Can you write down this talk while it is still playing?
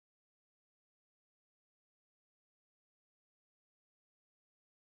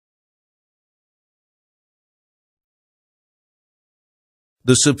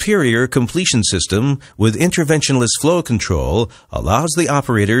The superior completion system with interventionless flow control allows the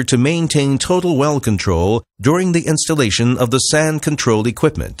operator to maintain total well control during the installation of the sand control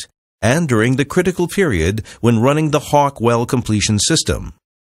equipment and during the critical period when running the Hawk well completion system.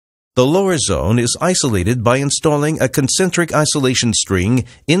 The lower zone is isolated by installing a concentric isolation string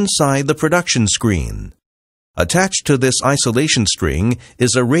inside the production screen. Attached to this isolation string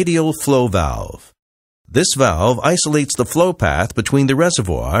is a radial flow valve. This valve isolates the flow path between the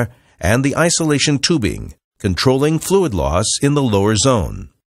reservoir and the isolation tubing, controlling fluid loss in the lower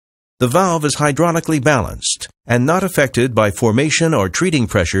zone. The valve is hydraulically balanced and not affected by formation or treating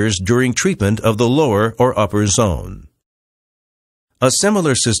pressures during treatment of the lower or upper zone. A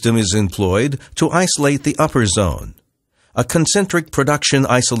similar system is employed to isolate the upper zone. A concentric production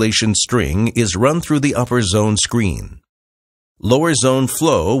isolation string is run through the upper zone screen. Lower zone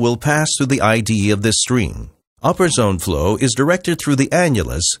flow will pass through the ID of this string. Upper zone flow is directed through the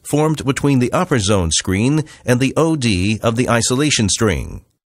annulus formed between the upper zone screen and the OD of the isolation string.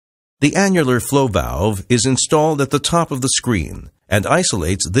 The annular flow valve is installed at the top of the screen and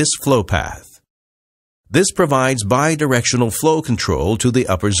isolates this flow path. This provides bidirectional flow control to the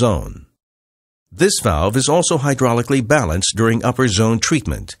upper zone. This valve is also hydraulically balanced during upper zone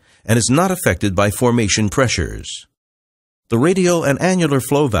treatment and is not affected by formation pressures. The radial and annular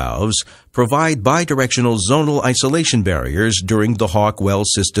flow valves provide bidirectional zonal isolation barriers during the Hawk well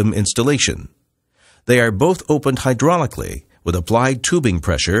system installation. They are both opened hydraulically with applied tubing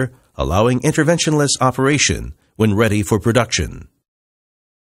pressure, allowing interventionless operation when ready for production.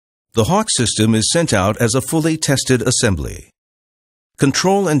 The Hawk system is sent out as a fully tested assembly.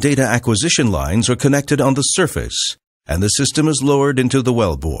 Control and data acquisition lines are connected on the surface, and the system is lowered into the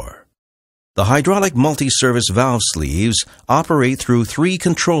wellbore. The hydraulic multi-service valve sleeves operate through 3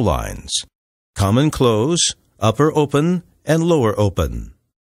 control lines: common close, upper open, and lower open.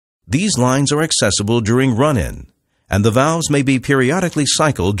 These lines are accessible during run-in, and the valves may be periodically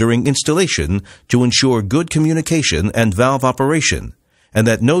cycled during installation to ensure good communication and valve operation, and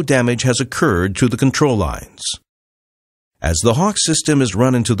that no damage has occurred to the control lines. As the Hawk system is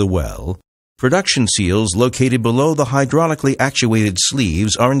run into the well, production seals located below the hydraulically actuated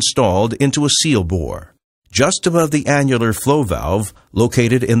sleeves are installed into a seal bore, just above the annular flow valve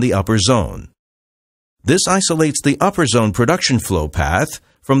located in the upper zone. This isolates the upper zone production flow path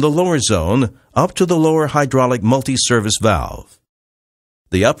from the lower zone up to the lower hydraulic multi-service valve.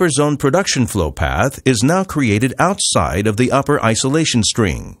 The upper zone production flow path is now created outside of the upper isolation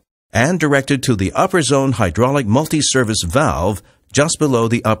string and directed to the upper zone hydraulic multi-service valve just below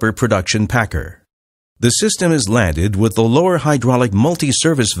the upper production packer. The system is landed with the lower hydraulic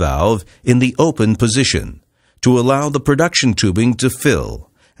multi-service valve in the open position to allow the production tubing to fill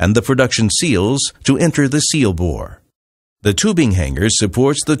and the production seals to enter the seal bore. The tubing hanger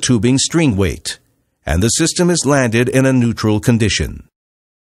supports the tubing string weight, and the system is landed in a neutral condition.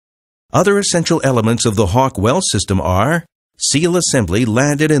 Other essential elements of the Hawk well system are seal assembly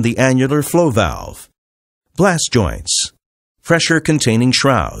landed in the annular flow valve, blast joints, pressure-containing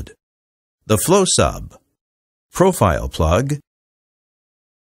shroud, the flow sub, profile plug,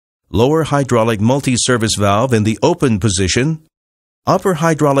 lower hydraulic multi-service valve in the open position, upper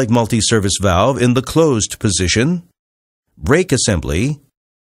hydraulic multi-service valve in the closed position, brake assembly,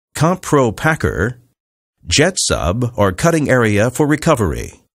 Comp Pro packer, jet sub or cutting area for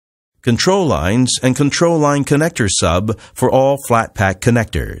recovery, control lines and control line connector sub for all flat pack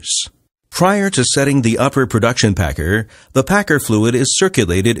connectors. Prior to setting the upper production packer, the packer fluid is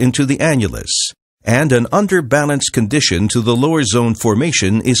circulated into the annulus, and an underbalanced condition to the lower zone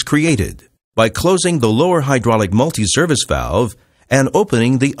formation is created by closing the lower hydraulic multi-service valve and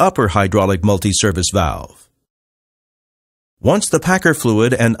opening the upper hydraulic multi-service valve. Once the packer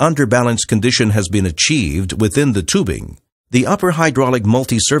fluid and underbalanced condition has been achieved within the tubing, the upper hydraulic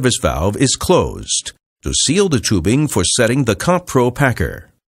multi-service valve is closed to seal the tubing for setting the Comp Pro packer.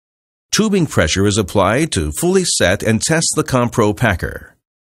 Tubing pressure is applied to fully set and test the Comp Pro packer.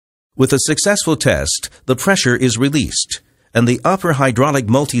 With a successful test, the pressure is released, and the upper hydraulic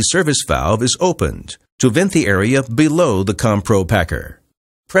multi-service valve is opened to vent the area below the Comp Pro packer.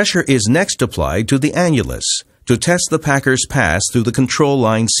 Pressure is next applied to the annulus to test the packer's pass through the control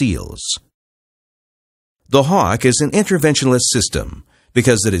line seals. The Hawk is an interventionless system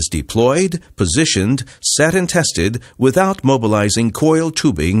because it is deployed, positioned, set and tested without mobilizing coil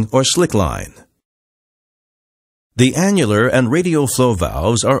tubing or slick line. The annular and radial flow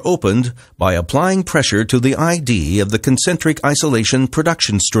valves are opened by applying pressure to the ID of the concentric isolation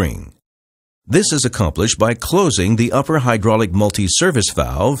production string. This is accomplished by closing the upper hydraulic multi-service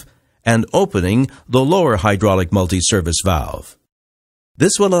valve and opening the lower hydraulic multi-service valve.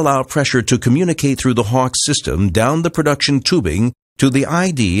 This will allow pressure to communicate through the Hawk system down the production tubing to the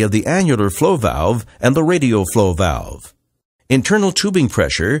ID of the annular flow valve and the radial flow valve. Internal tubing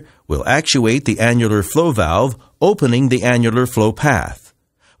pressure will actuate the annular flow valve, opening the annular flow path,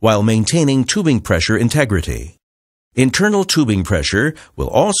 while maintaining tubing pressure integrity. Internal tubing pressure will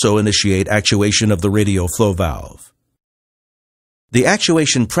also initiate actuation of the radial flow valve. The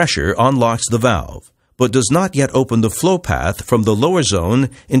actuation pressure unlocks the valve, but does not yet open the flow path from the lower zone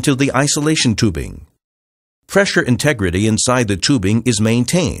into the isolation tubing. Pressure integrity inside the tubing is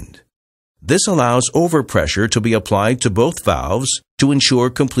maintained. This allows overpressure to be applied to both valves to ensure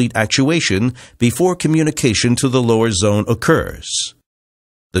complete actuation before communication to the lower zone occurs.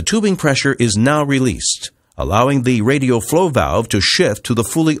 The tubing pressure is now released, allowing the radial flow valve to shift to the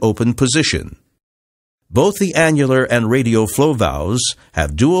fully open position. Both the annular and radial flow valves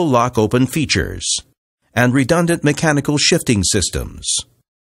have dual lock-open features and redundant mechanical shifting systems.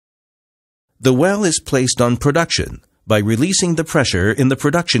 The well is placed on production by releasing the pressure in the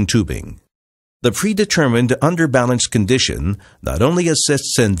production tubing. The predetermined underbalanced condition not only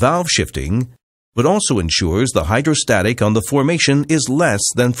assists in valve shifting, but also ensures the hydrostatic on the formation is less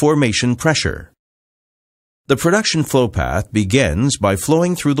than formation pressure. The production flow path begins by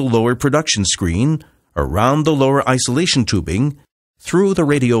flowing through the lower production screen, around the lower isolation tubing, through the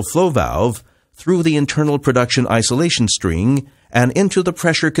radial flow valve, through the internal production isolation string, and into the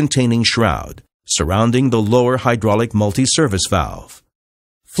pressure-containing shroud, surrounding the lower hydraulic multi-service valve.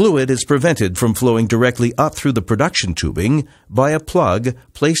 Fluid is prevented from flowing directly up through the production tubing by a plug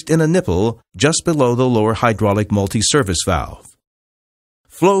placed in a nipple just below the lower hydraulic multi-service valve.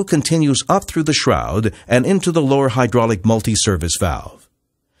 Flow continues up through the shroud and into the lower hydraulic multi-service valve.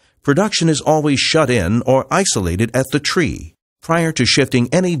 Production is always shut in or isolated at the tree prior to shifting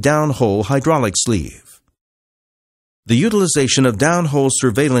any downhole hydraulic sleeve. The utilization of downhole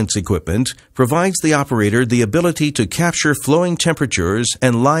surveillance equipment provides the operator the ability to capture flowing temperatures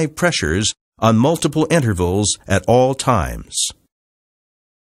and live pressures on multiple intervals at all times.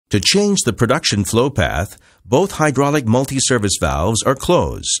 To change the production flow path, both hydraulic multi-service valves are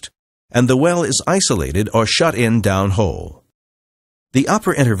closed, and the well is isolated or shut in downhole. The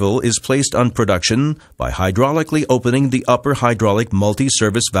upper interval is placed on production by hydraulically opening the upper hydraulic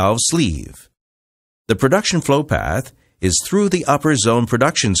multi-service valve sleeve. The production flow path is through the upper zone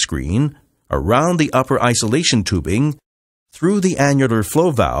production screen, around the upper isolation tubing, through the annular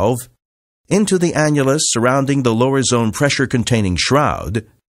flow valve, into the annulus surrounding the lower zone pressure-containing shroud,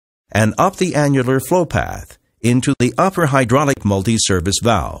 and up the annular flow path into the upper hydraulic multi-service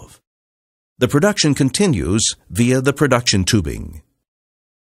valve. The production continues via the production tubing.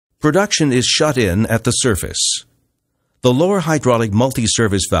 Production is shut in at the surface. The lower hydraulic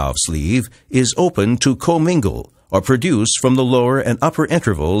multi-service valve sleeve is open to commingle or produce from the lower and upper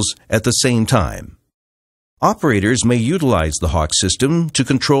intervals at the same time. Operators may utilize the Hawk system to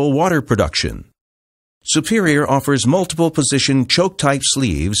control water production. Superior offers multiple position choke-type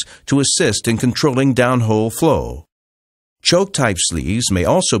sleeves to assist in controlling downhole flow. Choke-type sleeves may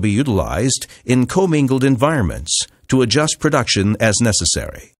also be utilized in commingled environments to adjust production as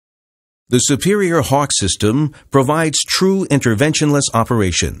necessary. The Superior Hawk system provides true interventionless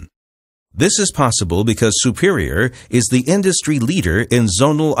operation. This is possible because Superior is the industry leader in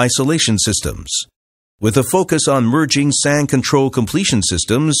zonal isolation systems, with a focus on merging sand control completion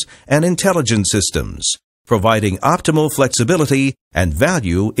systems and intelligence systems, providing optimal flexibility and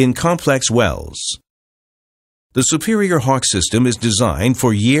value in complex wells. The Superior Hawk system is designed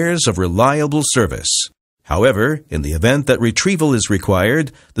for years of reliable service. However, in the event that retrieval is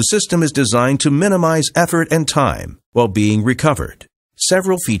required, the system is designed to minimize effort and time while being recovered.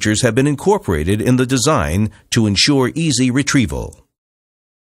 Several features have been incorporated in the design to ensure easy retrieval.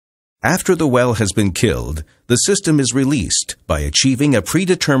 After the well has been killed, the system is released by achieving a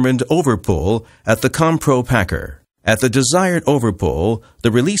predetermined overpull at the Compro packer. At the desired overpull,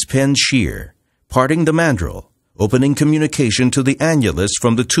 the release pins shear, parting the mandrel, opening communication to the annulus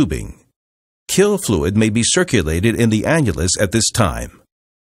from the tubing. Kill fluid may be circulated in the annulus at this time.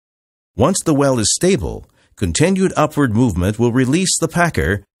 Once the well is stable, continued upward movement will release the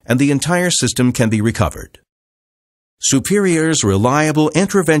packer and the entire system can be recovered. Superior's reliable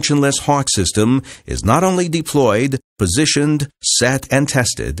interventionless Hawk system is not only deployed, positioned, set, and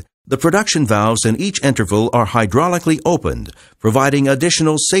tested, the production valves in each interval are hydraulically opened, providing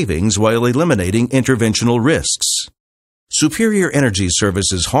additional savings while eliminating interventional risks. Superior Energy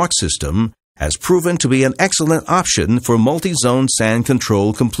Services Hawk system has proven to be an excellent option for multi-zone sand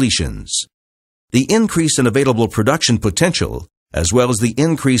control completions. The increase in available production potential as well as the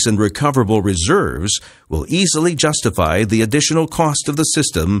increase in recoverable reserves, will easily justify the additional cost of the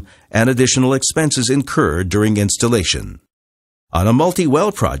system and additional expenses incurred during installation. On a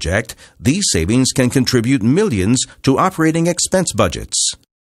multi-well project, these savings can contribute millions to operating expense budgets.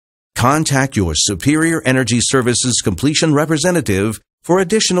 Contact your Superior Energy Services completion representative for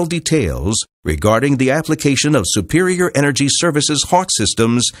additional details regarding the application of Superior Energy Services Hawk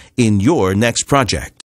systems in your next project.